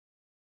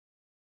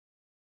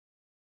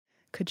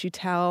could you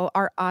tell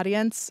our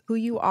audience who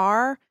you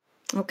are?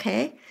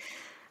 Okay.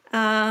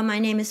 My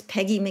name is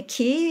Peggy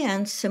McKee,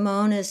 and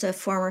Simone is a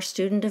former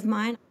student of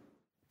mine.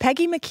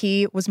 Peggy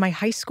McKee was my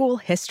high school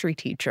history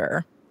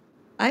teacher.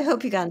 I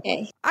hope you got an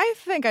A. I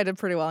think I did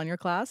pretty well in your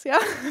class, yeah,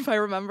 if I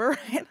remember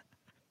right.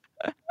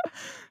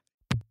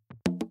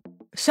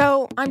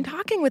 So I'm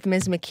talking with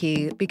Ms.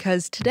 McKee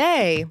because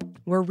today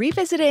we're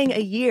revisiting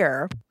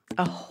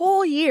a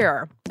whole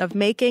year of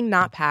making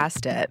Not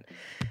Past It.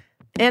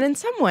 And in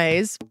some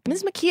ways,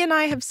 Ms. McKee and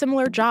I have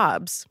similar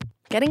jobs,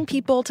 getting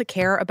people to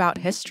care about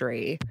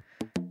history.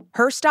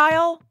 Her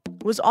style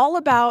was all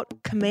about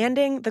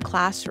commanding the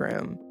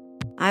classroom.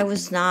 I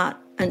was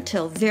not,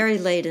 until very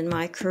late in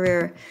my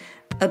career,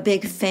 a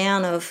big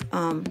fan of,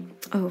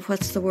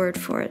 what's the word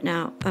for it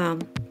now?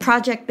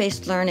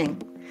 Project-based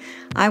learning.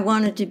 I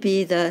wanted to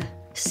be the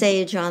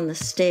sage on the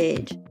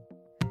stage.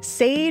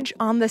 Sage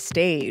on the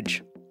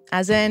stage,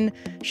 as in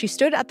she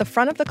stood at the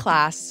front of the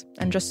class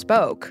and just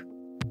spoke.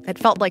 It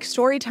felt like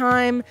story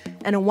time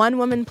and a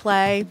one-woman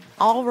play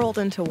all rolled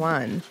into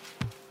one.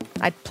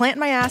 I'd plant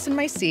my ass in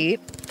my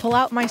seat, pull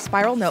out my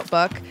spiral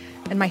notebook,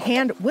 and my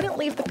hand wouldn't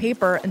leave the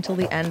paper until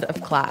the end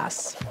of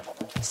class.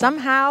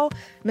 Somehow,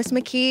 Miss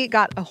McKee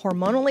got a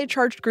hormonally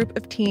charged group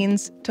of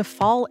teens to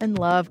fall in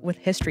love with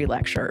history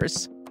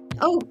lectures.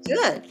 Oh,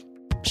 good.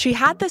 She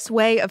had this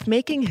way of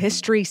making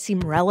history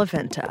seem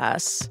relevant to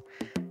us.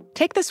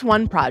 Take this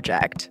one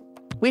project.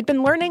 We'd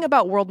been learning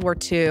about World War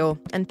II,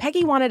 and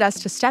Peggy wanted us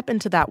to step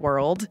into that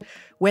world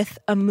with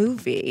a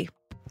movie.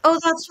 Oh,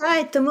 that's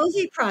right, the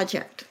movie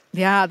project.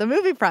 Yeah, the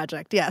movie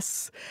project,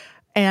 yes.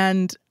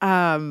 And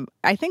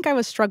I think I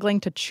was struggling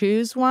to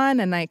choose one,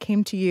 and I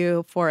came to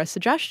you for a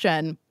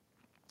suggestion.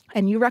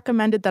 And you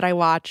recommended that I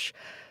watch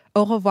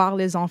Au revoir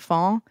les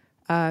enfants,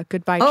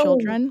 Goodbye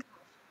Children.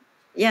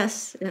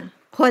 Yes, yeah.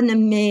 What an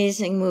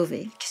amazing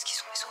movie.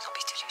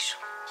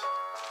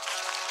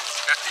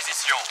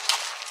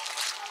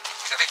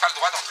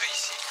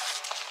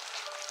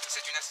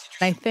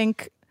 I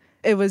think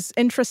it was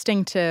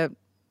interesting to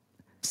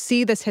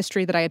see this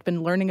history that I had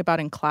been learning about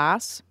in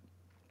class,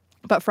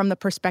 but from the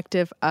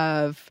perspective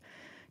of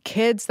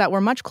kids that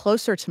were much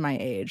closer to my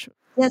age.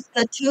 Yes,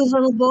 the two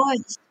little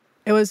boys.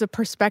 It was a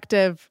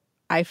perspective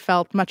I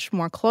felt much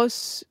more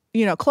closer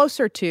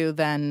to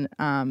than,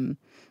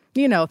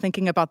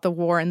 thinking about the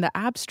war in the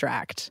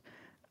abstract.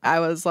 I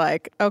was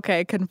like,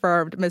 okay,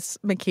 confirmed, Miss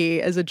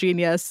McKee is a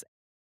genius.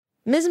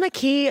 Ms.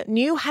 McKee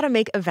knew how to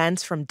make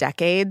events from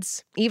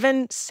decades,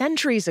 even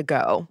centuries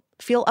ago,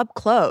 feel up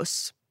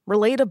close,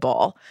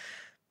 relatable.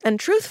 And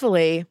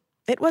truthfully,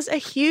 it was a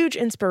huge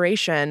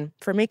inspiration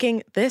for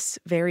making this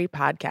very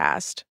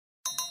podcast.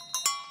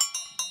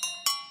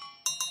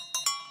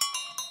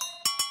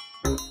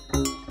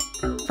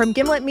 From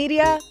Gimlet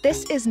Media,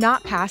 this is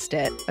Not Past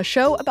It, a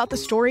show about the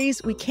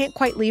stories we can't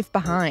quite leave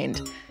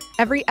behind.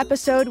 Every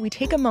episode, we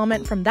take a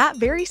moment from that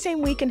very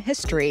same week in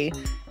history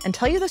and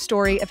tell you the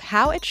story of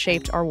how it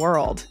shaped our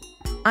world.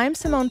 I'm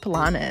Simone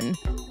Polanin.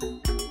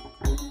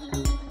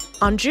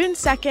 On June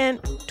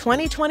 2nd,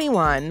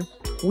 2021,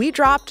 we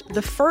dropped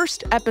the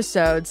first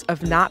episodes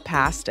of Not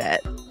Past It,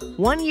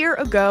 1 year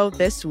ago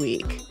this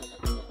week.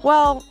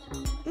 Well,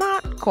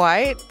 not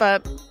quite,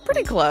 but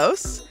pretty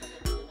close.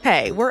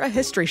 Hey, we're a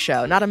history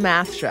show, not a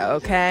math show,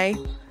 okay?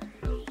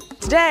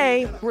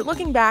 Today, we're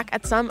looking back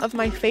at some of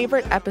my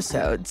favorite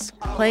episodes,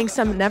 playing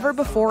some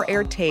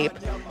never-before-aired tape,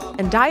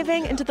 and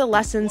diving into the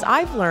lessons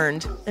I've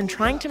learned in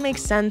trying to make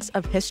sense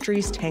of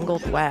history's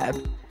tangled web.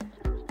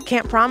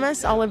 Can't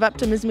promise I'll live up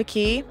to Ms.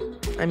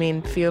 McKee. I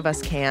mean, few of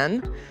us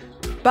can.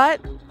 But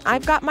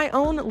I've got my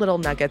own little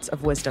nuggets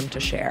of wisdom to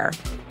share.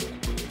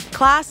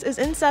 Class is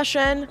in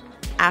session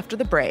after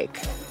the break,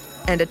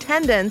 and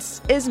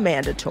attendance is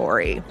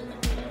mandatory.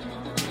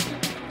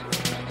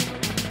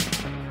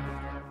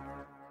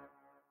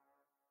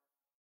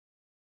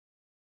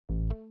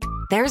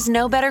 There's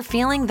no better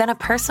feeling than a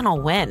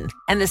personal win,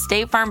 and the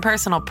State Farm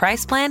Personal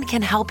Price Plan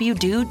can help you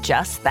do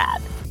just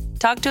that.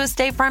 Talk to a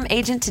State Farm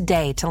agent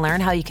today to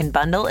learn how you can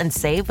bundle and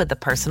save with the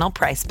Personal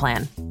Price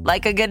Plan.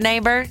 Like a good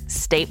neighbor,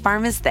 State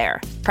Farm is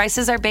there.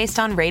 Prices are based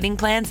on rating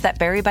plans that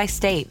vary by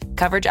state.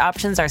 Coverage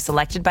options are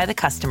selected by the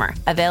customer.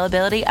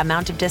 Availability,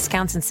 amount of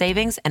discounts and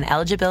savings, and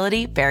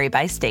eligibility vary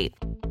by state.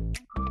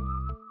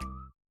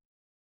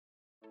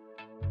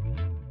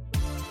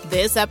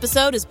 This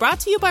episode is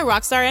brought to you by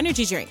Rockstar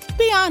Energy Drink.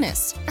 Be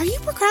honest, are you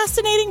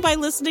procrastinating by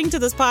listening to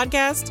this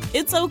podcast?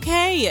 It's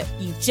okay.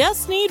 You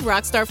just need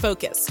Rockstar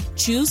Focus.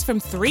 Choose from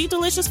 3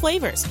 delicious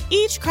flavors,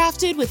 each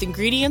crafted with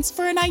ingredients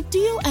for an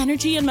ideal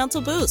energy and mental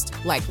boost,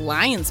 like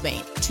Lion's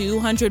Mane,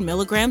 200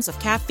 milligrams of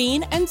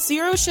caffeine and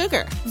 0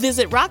 sugar.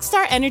 Visit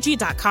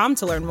rockstarenergy.com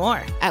to learn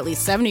more. At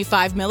least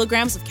 75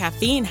 milligrams of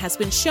caffeine has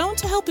been shown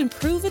to help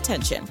improve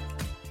attention.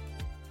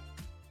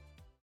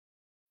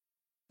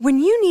 When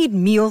you need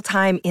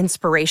mealtime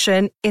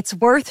inspiration, it's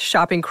worth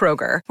shopping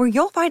Kroger, where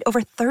you'll find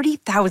over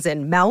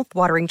 30,000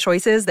 mouth-watering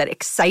choices that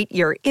excite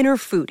your inner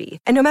foodie.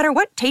 And no matter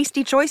what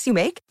tasty choice you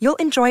make, you'll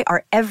enjoy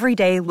our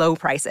everyday low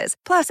prices,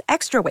 plus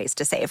extra ways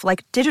to save,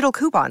 like digital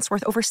coupons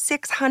worth over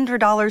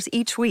 $600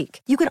 each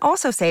week. You can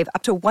also save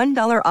up to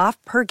 $1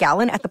 off per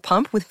gallon at the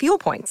pump with fuel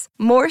points.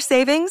 More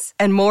savings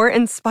and more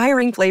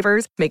inspiring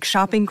flavors make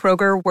shopping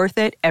Kroger worth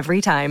it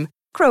every time.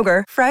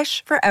 Kroger,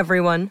 fresh for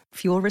everyone.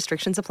 Fuel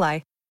restrictions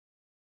apply.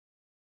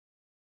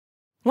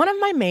 One of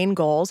my main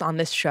goals on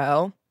this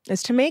show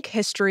is to make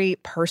history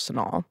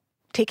personal,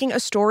 taking a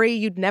story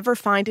you'd never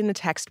find in a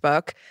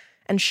textbook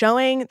and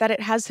showing that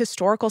it has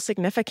historical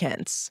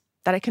significance,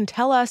 that it can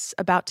tell us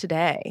about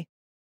today.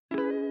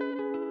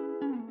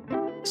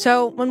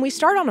 So when we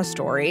start on a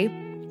story,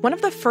 one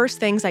of the first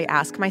things I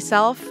ask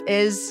myself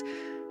is,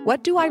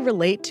 what do I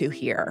relate to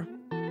here?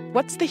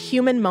 What's the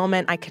human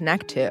moment I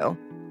connect to?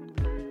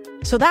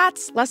 So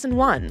that's lesson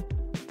 1.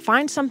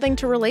 Find something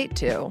to relate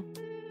to.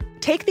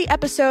 Take the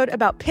episode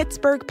about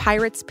Pittsburgh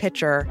Pirates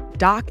pitcher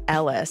Doc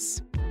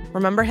Ellis.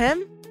 Remember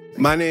him?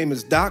 My name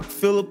is Doc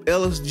Philip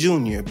Ellis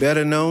Jr.,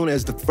 better known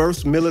as the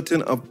first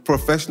militant of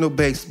professional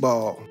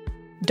baseball.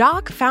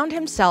 Doc found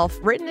himself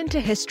written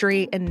into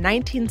history in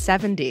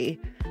 1970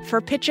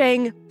 for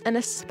pitching an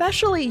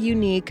especially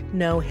unique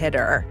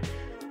no-hitter.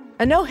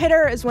 A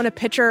no-hitter is when a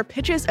pitcher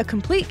pitches a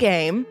complete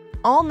game,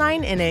 all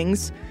 9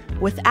 innings,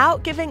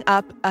 without giving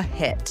up a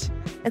hit.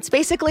 It's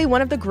basically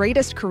one of the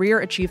greatest career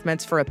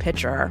achievements for a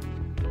pitcher.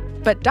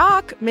 But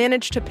Doc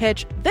managed to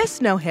pitch this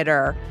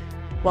no-hitter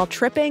while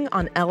tripping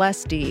on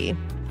LSD.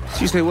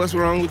 She said, "What's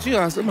wrong with you?"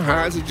 I said, "I'm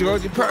high as a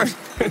Georgia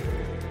person."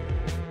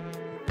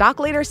 Doc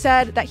later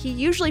said that he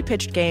usually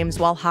pitched games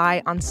while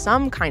high on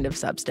some kind of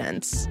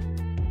substance.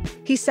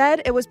 He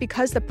said it was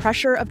because the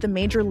pressure of the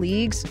major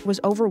leagues was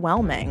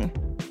overwhelming.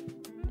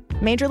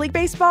 Major League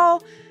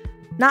Baseball?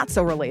 Not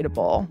so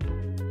relatable.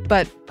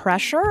 But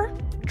pressure?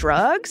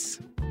 Drugs?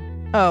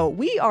 Oh,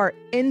 we are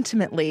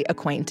intimately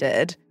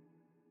acquainted.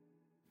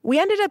 We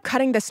ended up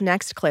cutting this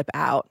next clip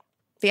out.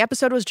 The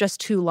episode was just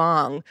too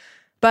long.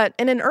 But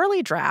in an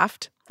early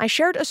draft, I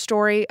shared a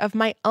story of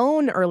my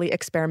own early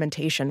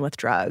experimentation with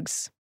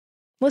drugs.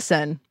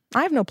 Listen,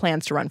 I have no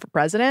plans to run for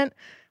president.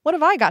 What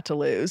have I got to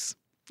lose?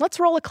 Let's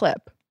roll a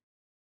clip.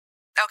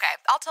 Okay,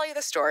 I'll tell you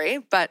the story,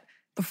 but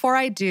before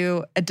I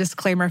do, a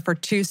disclaimer for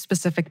 2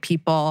 specific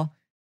people.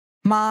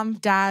 Mom,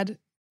 Dad,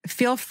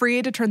 feel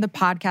free to turn the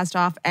podcast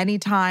off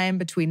anytime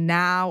between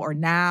now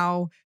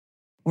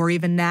or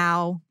even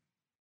now.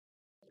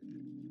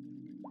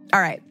 All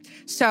right,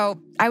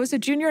 so I was a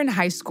junior in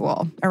high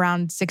school,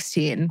 around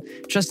 16,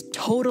 just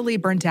totally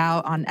burnt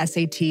out on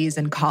SATs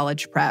and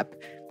college prep.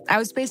 I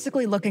was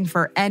basically looking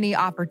for any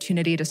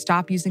opportunity to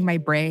stop using my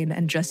brain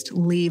and just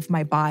leave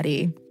my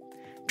body.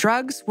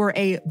 Drugs were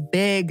a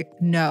big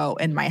no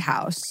in my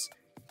house.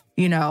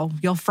 You know,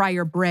 you'll fry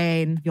your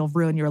brain, you'll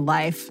ruin your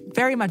life,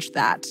 very much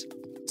that.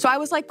 So I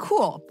was like,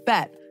 cool,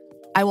 bet.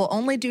 I will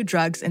only do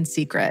drugs in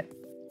secret.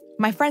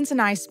 My friends and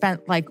I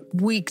spent like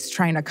weeks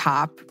trying to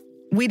cop.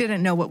 We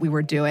didn't know what we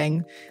were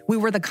doing. We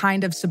were the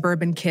kind of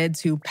suburban kids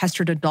who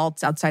pestered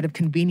adults outside of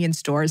convenience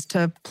stores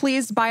to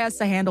please buy us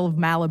a handle of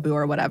Malibu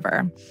or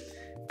whatever.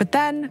 But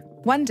then,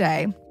 one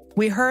day,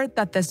 we heard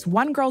that this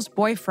one girl's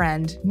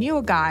boyfriend knew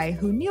a guy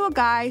who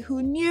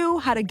knew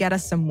how to get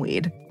us some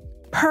weed.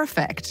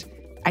 Perfect.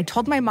 I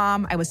told my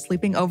mom I was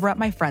sleeping over at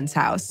my friend's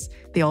house,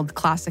 the old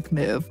classic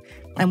move,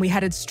 and we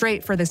headed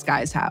straight for this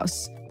guy's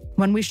house.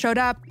 When we showed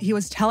up, he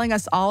was telling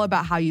us all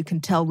about how you can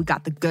tell we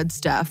got the good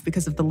stuff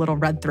because of the little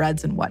red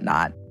threads and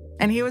whatnot.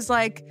 And he was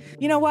like,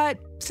 you know what?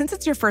 Since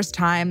it's your first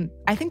time,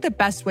 I think the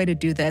best way to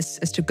do this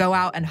is to go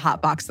out and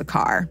hotbox the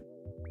car.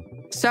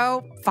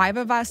 So 5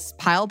 of us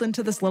piled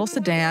into this little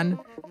sedan,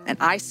 and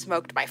I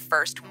smoked my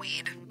first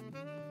weed.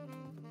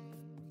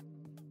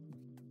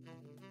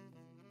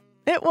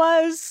 It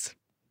was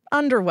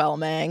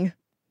underwhelming.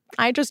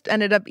 I just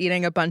ended up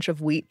eating a bunch of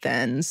Wheat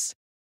Thins.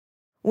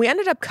 We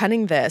ended up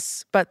cutting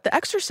this, but the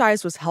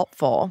exercise was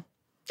helpful.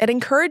 It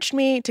encouraged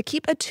me to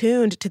keep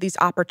attuned to these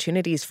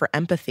opportunities for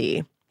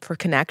empathy, for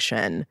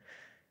connection,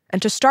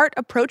 and to start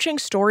approaching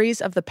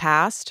stories of the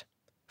past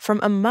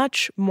from a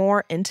much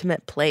more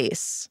intimate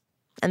place.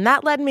 And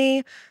that led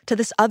me to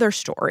this other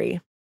story,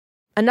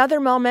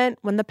 another moment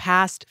when the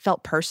past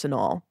felt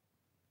personal.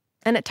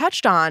 And it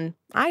touched on,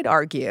 I'd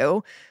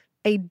argue,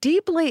 a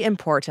deeply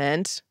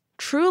important,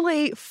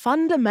 truly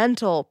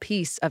fundamental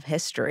piece of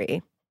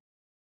history.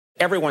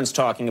 Everyone's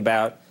talking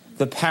about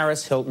the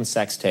Paris Hilton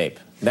sex tape.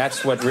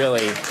 That's what really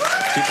people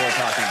are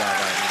talking about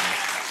right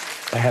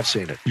now. I have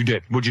seen it. You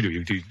did? What'd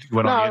you do? You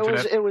went on the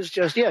internet? It was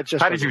just.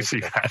 How did you see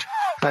that?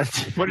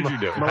 What did you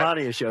do?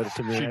 Melania showed it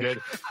to me. She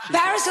did?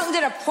 Paris Hilton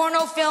did a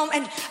porno film,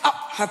 and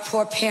her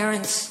poor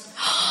parents.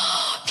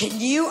 Can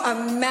you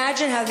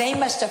imagine how they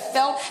must have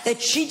felt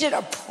that she did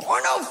a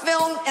porno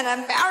film in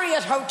a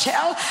Marriott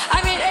hotel?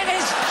 I mean, it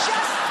is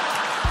just...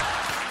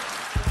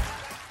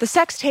 The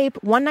sex tape,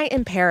 One Night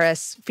in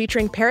Paris,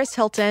 featuring Paris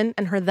Hilton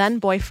and her then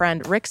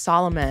boyfriend, Rick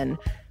Solomon,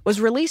 was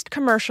released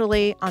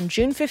commercially on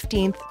June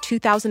 15th,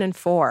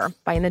 2004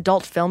 by an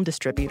adult film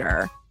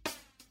distributor.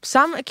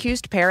 Some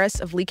accused Paris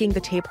of leaking the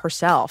tape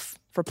herself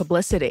for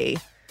publicity.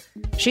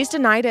 She's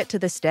denied it to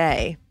this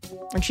day,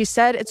 and she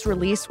said its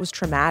release was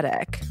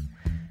traumatic.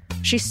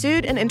 She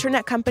sued an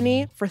internet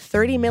company for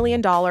 $30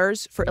 million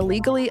for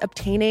illegally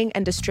obtaining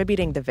and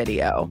distributing the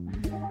video.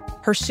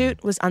 Her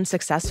suit was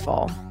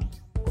unsuccessful.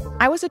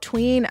 I was a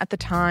tween at the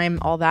time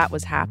all that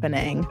was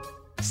happening,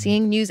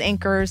 seeing news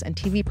anchors and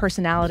TV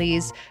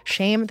personalities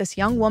shame this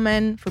young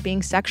woman for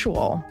being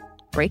sexual,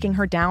 breaking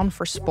her down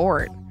for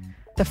sport.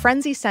 The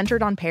frenzy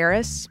centered on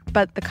Paris,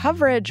 but the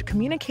coverage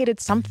communicated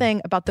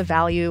something about the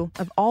value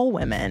of all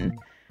women.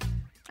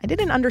 I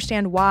didn't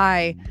understand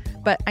why,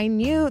 but I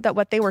knew that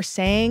what they were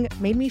saying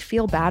made me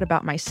feel bad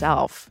about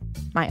myself,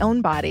 my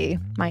own body,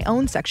 my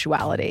own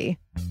sexuality.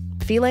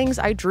 Feelings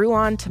I drew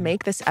on to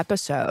make this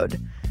episode.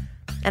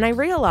 And I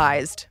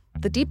realized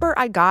the deeper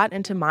I got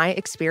into my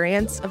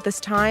experience of this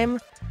time,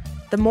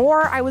 the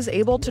more I was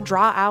able to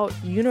draw out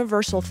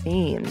universal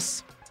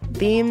themes.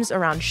 Themes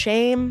around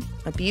shame,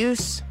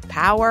 abuse,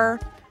 power,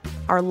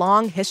 our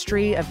long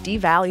history of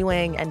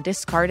devaluing and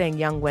discarding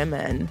young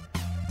women.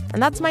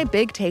 And that's my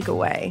big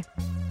takeaway.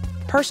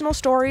 Personal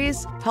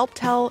stories help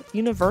tell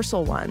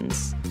universal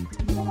ones.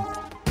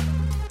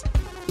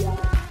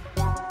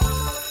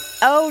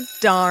 Oh,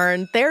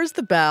 darn, there's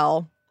the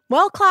bell.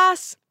 Well,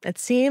 class, it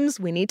seems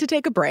we need to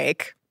take a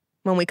break.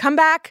 When we come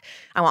back,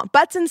 I want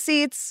butts in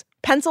seats,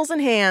 pencils in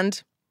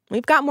hand.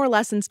 We've got more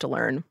lessons to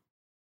learn.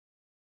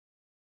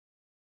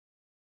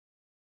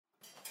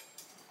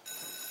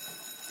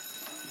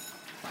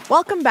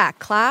 Welcome back,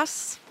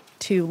 class,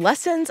 to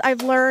Lessons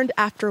I've Learned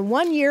After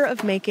 1 year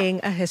of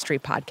making a history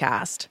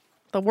podcast,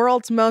 the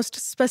world's most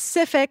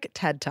specific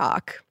TED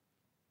Talk.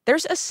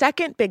 There's a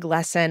second big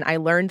lesson I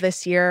learned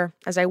this year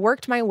as I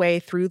worked my way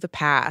through the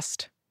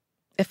past.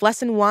 If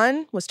lesson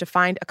 1 was to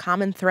find a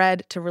common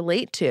thread to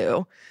relate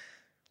to,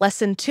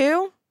 lesson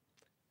 2,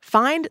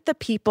 find the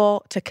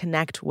people to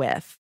connect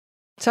with.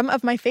 Some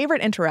of my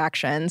favorite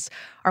interactions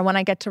are when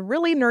I get to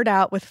really nerd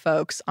out with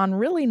folks on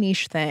really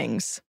niche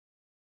things.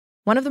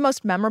 One of the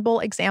most memorable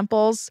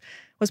examples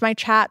was my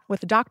chat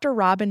with Dr.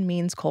 Robin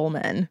Means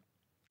Coleman.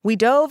 We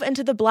dove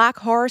into the Black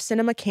horror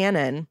cinema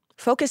canon,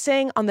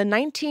 focusing on the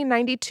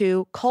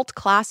 1992 cult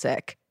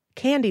classic,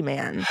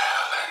 Candyman.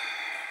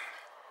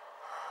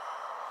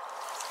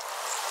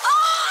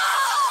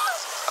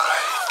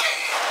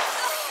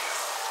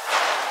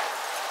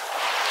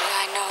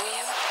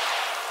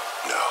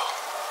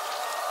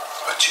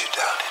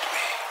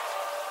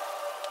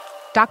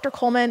 Dr.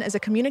 Coleman is a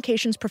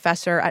communications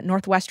professor at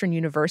Northwestern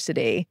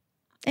University.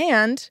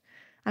 And,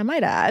 I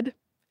might add,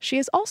 she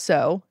is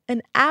also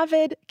an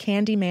avid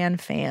Candyman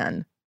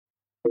fan.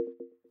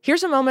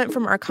 Here's a moment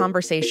from our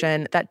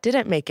conversation that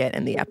didn't make it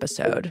in the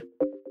episode.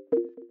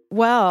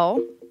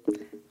 Well,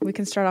 we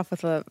can start off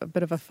with a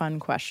bit of a fun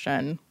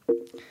question.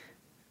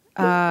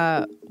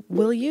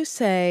 Will you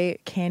say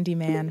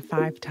Candyman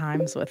 5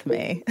 times with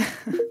me?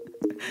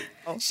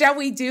 Shall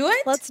we do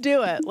it? Let's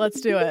do it.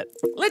 Let's do it.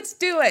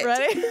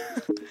 Ready?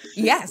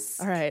 Yes.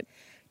 All right.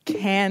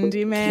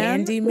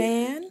 Candyman.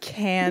 Candyman.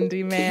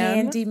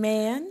 Candyman.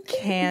 Candyman.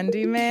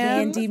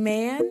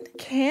 Candyman. Candyman.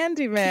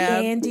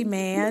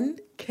 Candyman.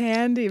 Candyman.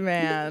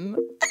 Candyman.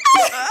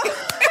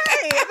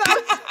 Hey,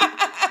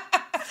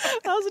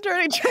 that was a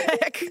dirty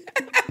trick.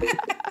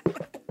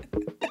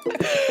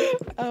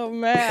 Oh,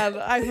 man.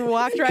 I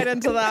walked right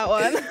into that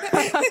one.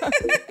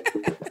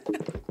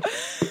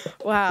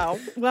 Wow.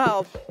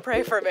 Well,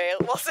 pray for me.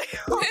 We'll see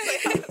how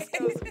this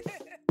goes.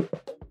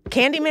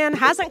 Candyman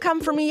hasn't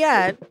come for me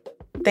yet.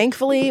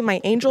 Thankfully,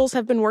 my angels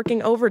have been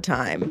working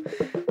overtime.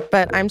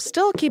 But I'm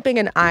still keeping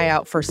an eye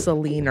out for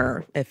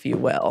Selena, if you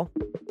will.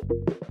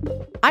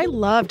 I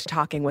loved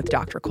talking with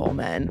Dr.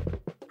 Coleman.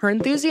 Her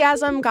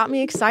enthusiasm got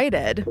me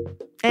excited.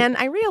 And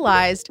I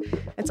realized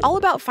it's all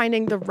about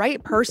finding the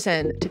right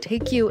person to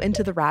take you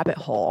into the rabbit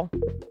hole.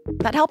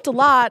 That helped a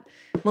lot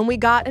when we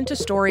got into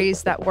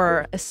stories that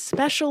were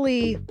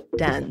especially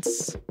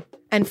dense.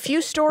 And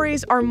few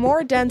stories are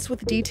more dense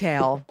with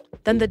detail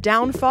than the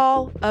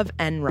downfall of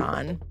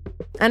Enron.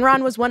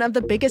 Enron was one of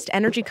the biggest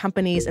energy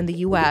companies in the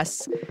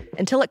U.S.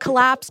 until it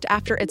collapsed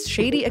after its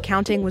shady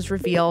accounting was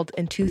revealed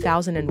in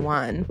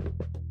 2001.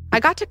 I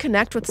got to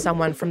connect with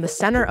someone from the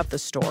center of the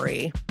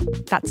story.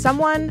 That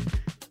someone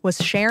was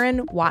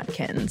Sharon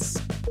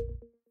Watkins.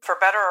 For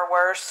better or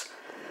worse,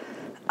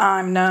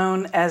 I'm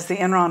known as the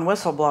Enron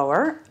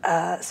whistleblower.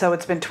 So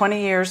it's been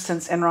 20 years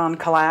since Enron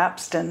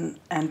collapsed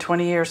and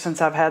 20 years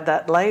since I've had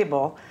that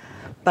label.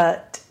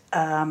 But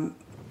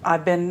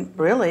I've been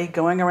really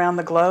going around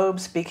the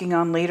globe speaking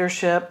on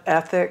leadership,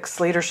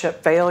 ethics,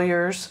 leadership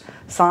failures,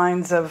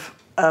 signs of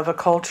a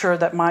culture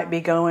that might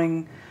be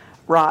going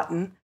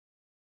rotten.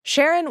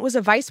 Sharon was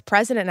a vice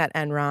president at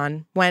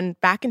Enron when,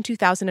 back in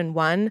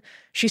 2001,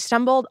 she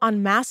stumbled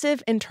on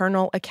massive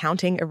internal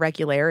accounting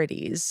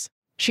irregularities.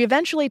 She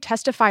eventually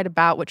testified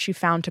about what she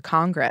found to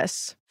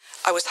Congress.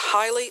 I was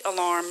highly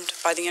alarmed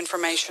by the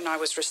information I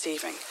was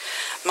receiving.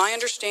 My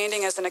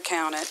understanding as an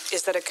accountant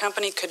is that a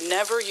company could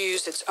never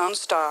use its own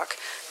stock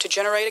to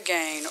generate a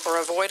gain or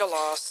avoid a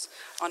loss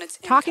on its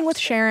Talking with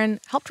Sharon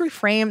helped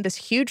reframe this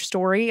huge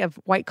story of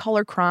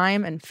white-collar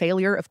crime and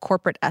failure of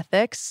corporate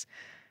ethics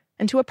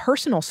into a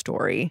personal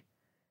story.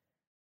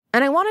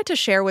 And I wanted to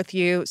share with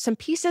you some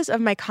pieces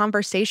of my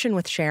conversation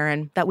with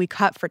Sharon that we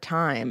cut for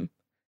time.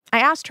 I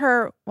asked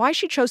her why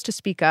she chose to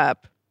speak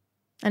up,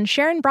 and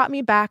Sharon brought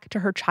me back to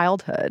her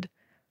childhood,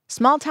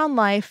 small-town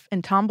life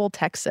in Tomball,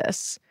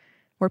 Texas,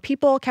 where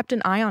people kept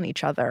an eye on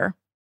each other.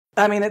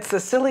 I mean, it's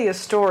the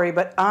silliest story,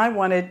 but I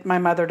wanted my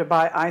mother to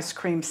buy ice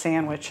cream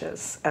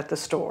sandwiches at the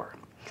store.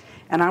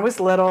 And I was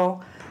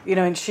little,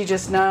 and she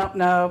just,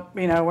 no,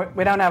 we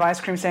don't have ice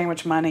cream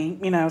sandwich money,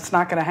 it's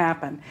not going to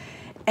happen.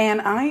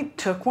 And I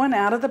took one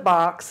out of the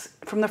box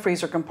from the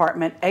freezer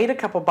compartment, ate a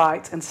couple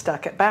bites, and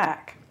stuck it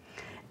back.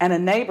 And a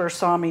neighbor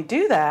saw me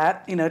do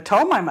that,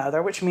 told my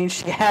mother, which means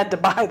she had to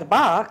buy the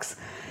box.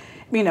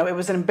 It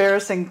was an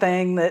embarrassing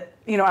thing that,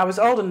 I was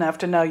old enough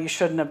to know you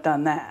shouldn't have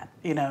done that,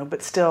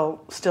 but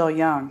still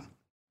young.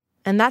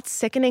 And that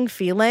sickening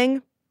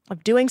feeling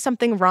of doing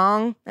something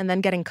wrong and then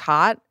getting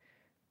caught,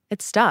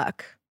 it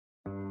stuck.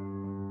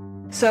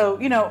 So,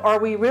 are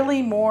we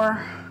really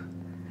more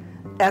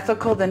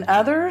ethical than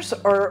others,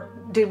 or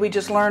did we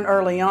just learn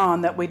early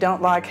on that we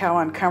don't like how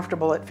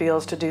uncomfortable it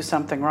feels to do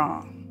something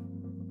wrong?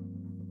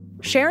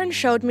 Sharon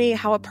showed me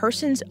how a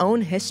person's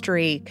own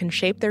history can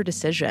shape their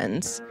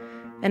decisions,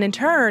 and in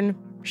turn,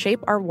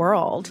 shape our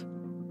world.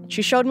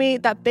 She showed me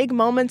that big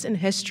moments in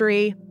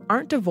history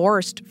aren't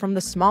divorced from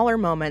the smaller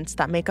moments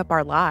that make up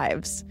our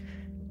lives.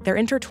 They're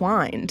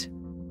intertwined.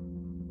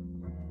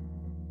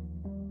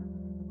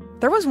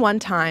 There was one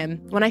time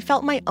when I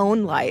felt my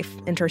own life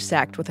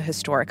intersect with a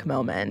historic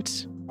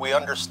moment. We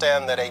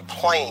understand that a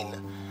plane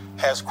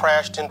has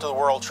crashed into the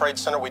World Trade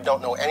Center. We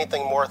don't know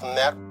anything more than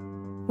that.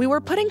 We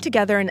were putting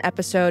together an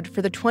episode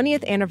for the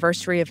 20th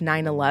anniversary of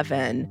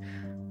 9/11,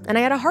 and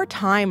I had a hard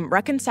time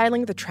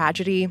reconciling the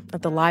tragedy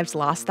of the lives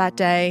lost that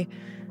day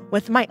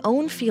with my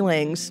own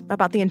feelings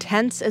about the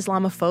intense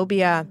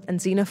Islamophobia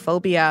and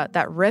xenophobia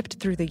that ripped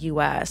through the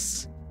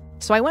U.S.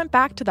 So I went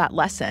back to that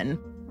lesson,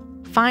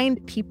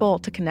 find people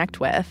to connect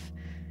with,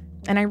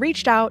 and I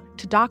reached out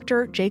to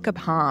Dr. Jacob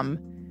Hamm.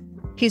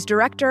 He's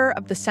director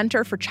of the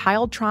Center for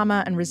Child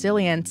Trauma and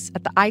Resilience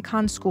at the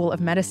Icahn School of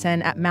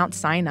Medicine at Mount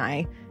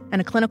Sinai, and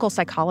a clinical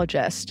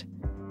psychologist.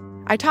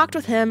 I talked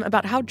with him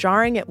about how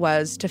jarring it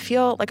was to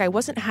feel like I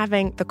wasn't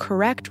having the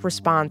correct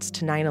response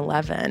to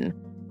 9/11.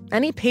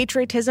 Any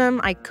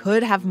patriotism I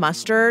could have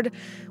mustered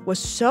was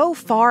so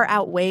far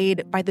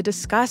outweighed by the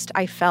disgust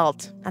I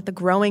felt at the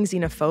growing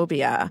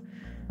xenophobia.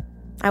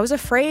 I was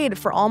afraid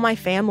for all my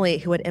family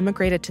who had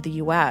immigrated to the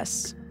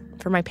U.S.,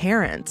 for my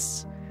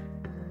parents.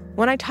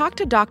 When I talked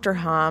to Dr.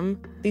 Hamm,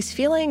 these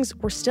feelings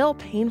were still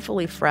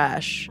painfully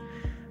fresh.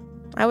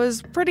 I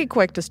was pretty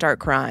quick to start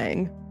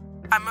crying.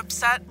 I'm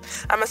upset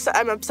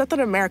that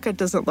America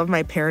doesn't love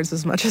my parents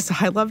as much as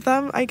I love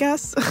them, I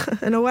guess,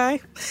 in a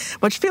way.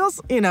 Which feels,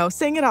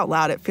 saying it out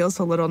loud, it feels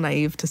a little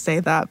naive to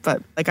say that,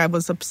 but I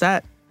was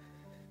upset.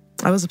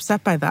 I was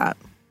upset by that.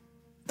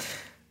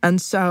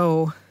 And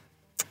so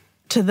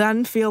to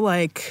then feel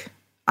like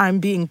I'm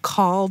being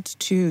called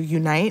to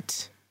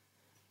unite,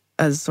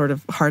 as sort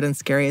of hard and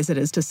scary as it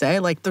is to say,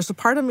 there's a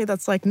part of me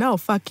that's no,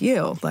 fuck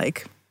you.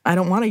 I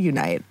don't want to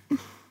unite.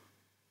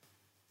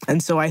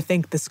 And so I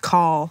think this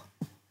call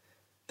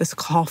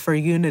for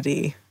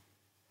unity,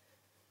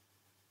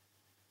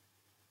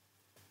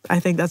 I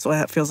think that's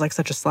why it feels like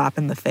such a slap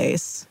in the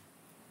face.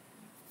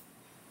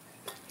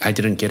 I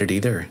didn't get it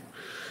either.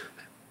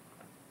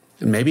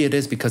 Maybe it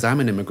is because I'm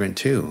an immigrant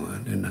too.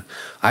 And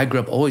I grew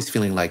up always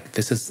feeling like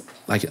this is,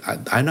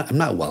 I'm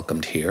not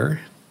welcomed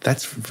here.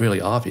 That's really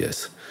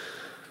obvious.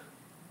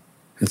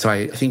 And so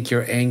I think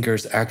your anger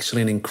is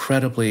actually an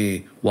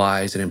incredibly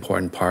wise and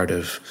important part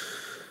of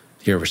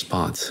your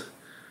response.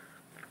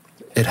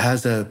 It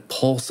has a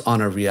pulse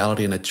on a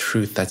reality and a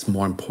truth that's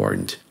more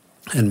important.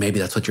 And maybe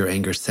that's what your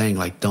anger is saying,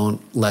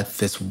 don't let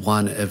this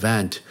one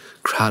event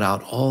crowd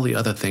out all the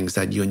other things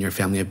that you and your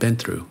family have been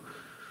through.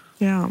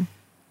 Yeah.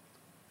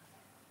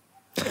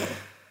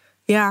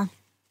 Yeah.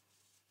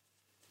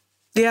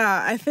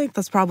 Yeah, I think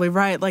that's probably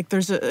right.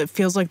 It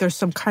feels like there's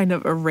some kind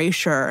of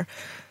erasure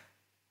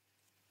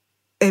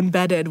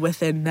embedded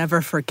within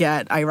never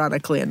forget,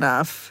 ironically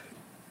enough.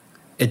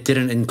 It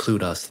didn't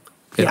include us.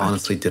 It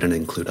honestly didn't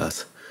include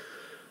us.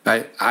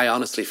 I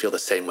honestly feel the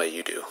same way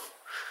you do.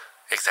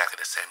 Exactly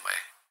the same way.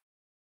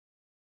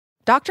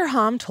 Dr.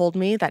 Hamm told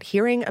me that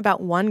hearing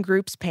about one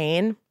group's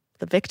pain,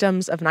 the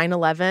victims of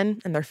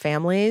 9/11 and their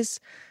families,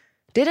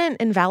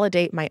 didn't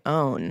invalidate my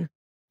own.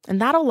 And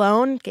that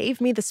alone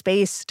gave me the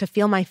space to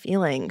feel my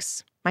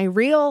feelings, my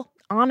real,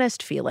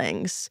 honest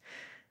feelings,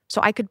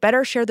 so I could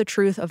better share the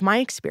truth of my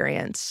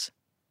experience.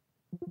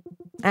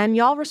 And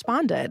y'all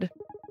responded.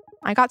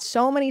 I got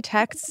so many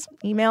texts,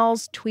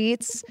 emails,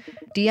 tweets,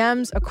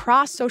 DMs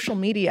across social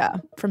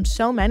media from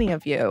so many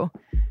of you.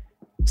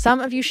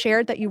 Some of you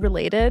shared that you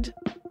related.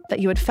 that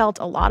you had felt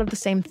a lot of the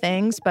same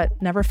things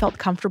but never felt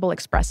comfortable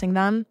expressing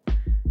them.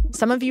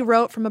 Some of you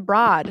wrote from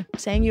abroad,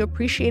 saying you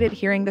appreciated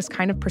hearing this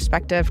kind of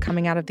perspective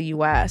coming out of the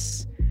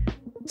U.S.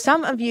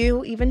 Some of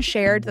you even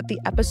shared that the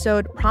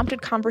episode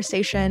prompted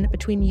conversation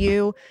between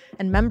you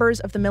and members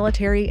of the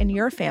military in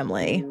your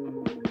family.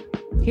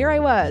 Here I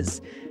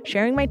was,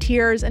 sharing my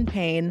tears and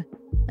pain,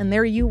 and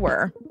there you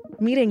were,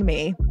 meeting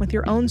me with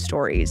your own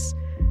stories,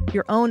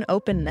 your own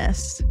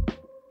openness.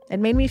 It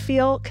made me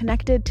feel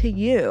connected to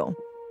you.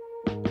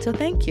 So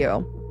thank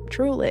you,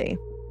 truly.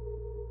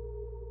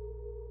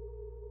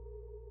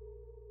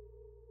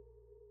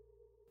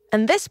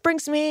 And this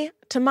brings me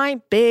to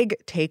my big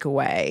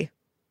takeaway.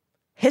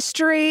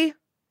 History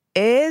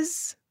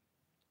is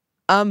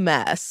a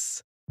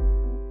mess.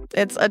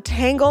 It's a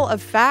tangle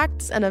of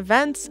facts and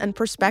events and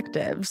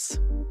perspectives.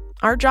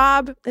 Our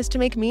job is to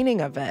make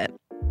meaning of it.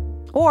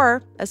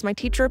 Or, as my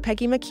teacher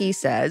Peggy McKee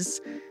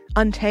says,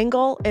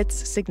 untangle its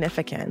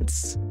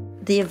significance.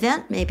 The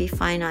event may be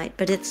finite,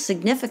 but its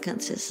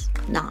significance is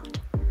not.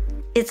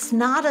 It's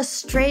not a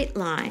straight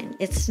line.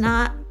 It's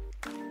not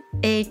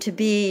A to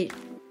B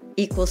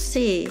equals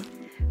C,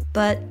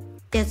 but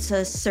it's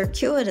a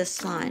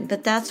circuitous line.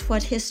 But that's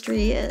what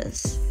history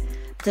is.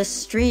 The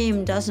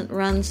stream doesn't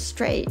run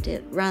straight.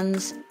 It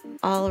runs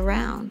all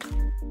around.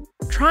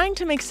 Trying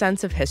to make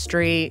sense of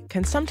history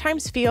can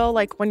sometimes feel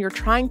like when you're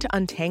trying to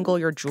untangle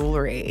your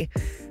jewelry.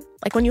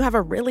 Like when you have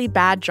a really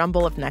bad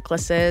jumble of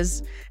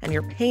necklaces and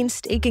you're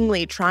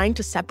painstakingly trying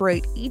to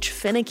separate each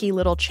finicky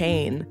little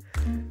chain.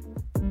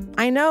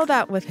 I know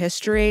that with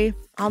history,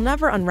 I'll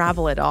never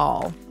unravel it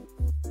all.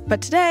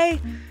 But today,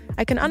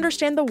 I can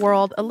understand the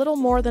world a little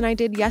more than I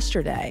did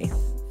yesterday.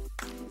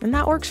 And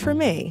that works for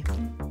me.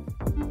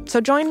 So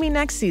join me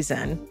next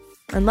season,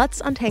 and let's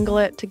untangle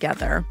it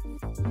together.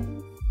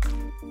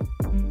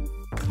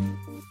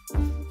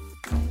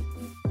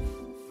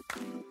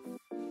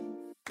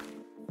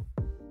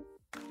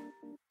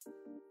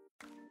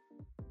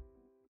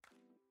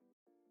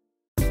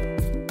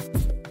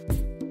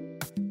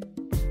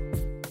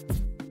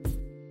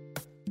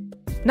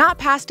 Not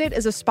Past It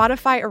is a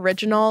Spotify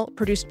original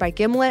produced by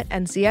Gimlet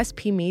and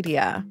ZSP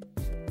Media.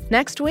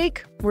 Next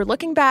week, we're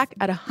looking back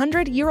at a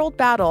 100-year-old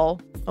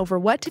battle over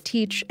what to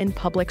teach in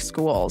public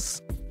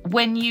schools.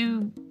 When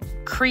you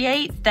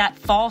create that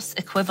false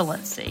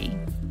equivalency,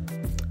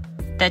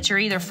 that you're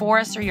either for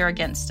us or you're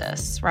against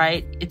us,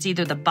 right? It's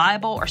either the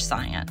Bible or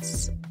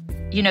science.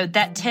 You know,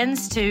 that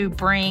tends to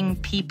bring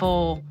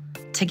people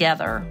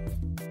together.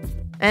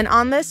 And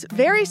on this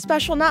very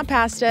special Not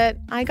Past It,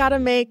 I gotta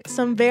make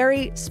some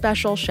very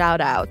special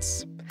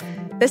shout-outs.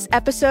 This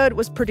episode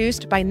was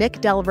produced by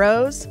Nick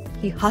Delrose.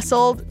 He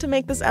hustled to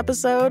make this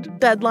episode,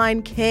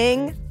 deadline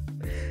king.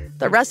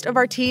 The rest of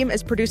our team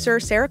is producer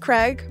Sarah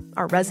Craig,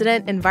 our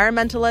resident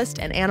environmentalist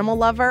and animal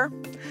lover.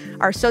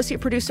 Our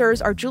associate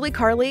producers are Julie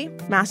Carley,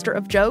 master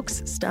of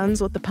jokes, stuns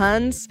with the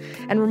puns,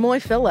 and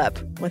Ramoy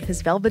Phillip, with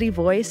his velvety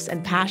voice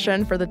and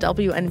passion for the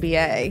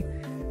WNBA.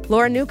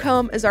 Laura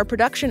Newcomb is our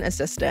production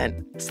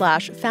assistant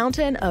 /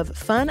 fountain of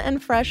fun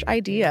and fresh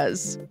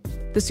ideas.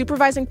 The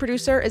supervising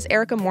producer is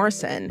Erica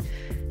Morrison.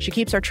 She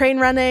keeps our train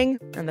running,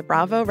 and the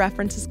Bravo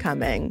reference is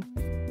coming.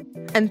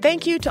 And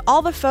thank you to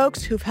all the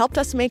folks who've helped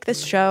us make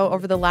this show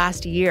over the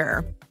last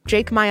year.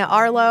 Jake Maya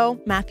Arlo,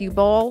 Matthew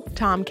Bowl,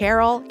 Tom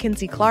Carroll,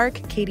 Kinsey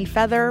Clark, Katie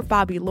Feather,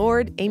 Bobby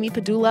Lord, Amy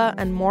Padula,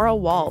 and Maura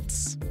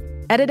Waltz.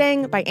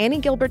 Editing by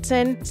Annie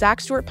Gilbertson, Zach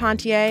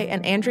Stewart-Pontier,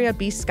 and Andrea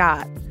B.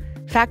 Scott.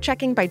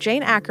 Fact-checking by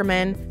Jane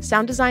Ackerman,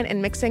 sound design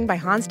and mixing by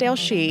Hansdale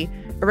Shee,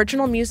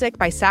 original music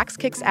by Sax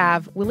Kicks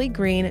Ave, Willie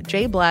Green,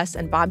 Jay Bless,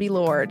 and Bobby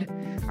Lord.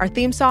 Our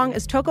theme song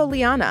is Toko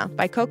Liana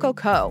by Coco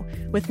Co,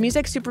 with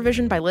music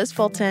supervision by Liz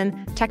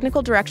Fulton,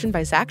 technical direction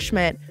by Zach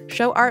Schmidt,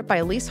 show art by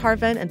Elise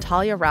Harvin and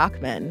Talia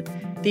Rockman.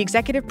 The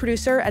executive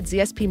producer at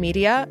ZSP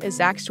Media is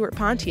Zach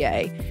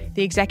Stewart-Pontier.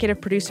 The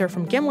executive producer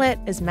from Gimlet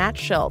is Matt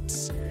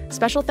Schultz.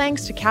 Special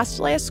thanks to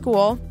Castellia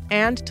School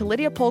and to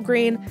Lydia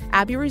Polgreen,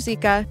 Abby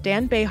Ruzicka,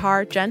 Dan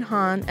Behar, Jen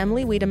Hahn,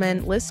 Emily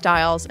Wiedemann, Liz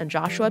Stiles, and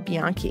Joshua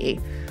Bianchi.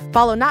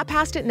 Follow Not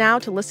Past It now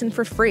to listen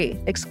for free,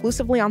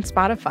 exclusively on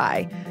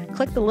Spotify.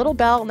 Click the little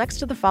bell next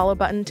to the follow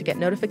button to get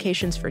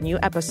notifications for new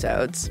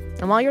episodes.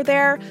 And while you're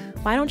there,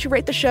 why don't you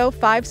rate the show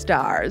 5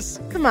 stars?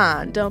 Come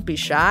on, don't be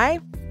shy.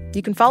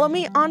 You can follow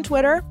me on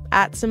Twitter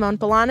at Simone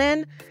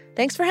Polanin.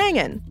 Thanks for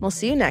hanging. We'll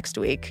see you next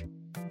week.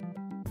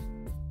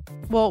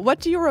 Well, what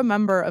do you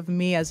remember of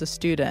me as a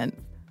student?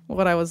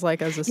 What I was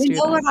like as a student?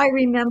 You know what I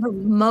remember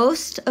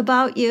most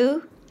about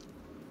you?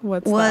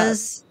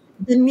 Was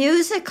the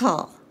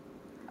musical.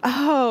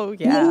 Oh,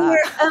 yeah. You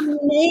were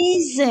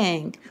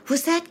amazing.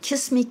 Was that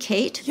Kiss Me,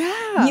 Kate?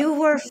 Yeah. You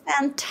were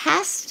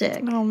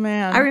fantastic. Oh,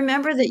 man. I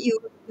remember that you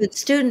were a good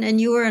student, and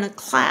you were in a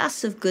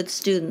class of good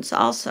students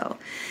also.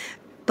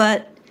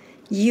 But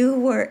you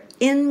were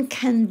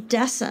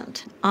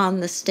incandescent on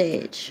the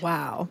stage.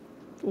 Wow.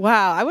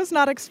 Wow, I was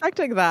not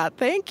expecting that.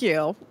 Thank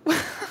you.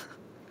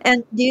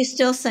 And do you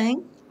still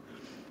sing?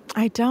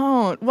 I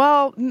don't.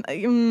 Well,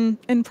 in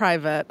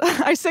private.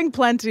 I sing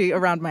plenty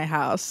around my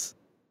house.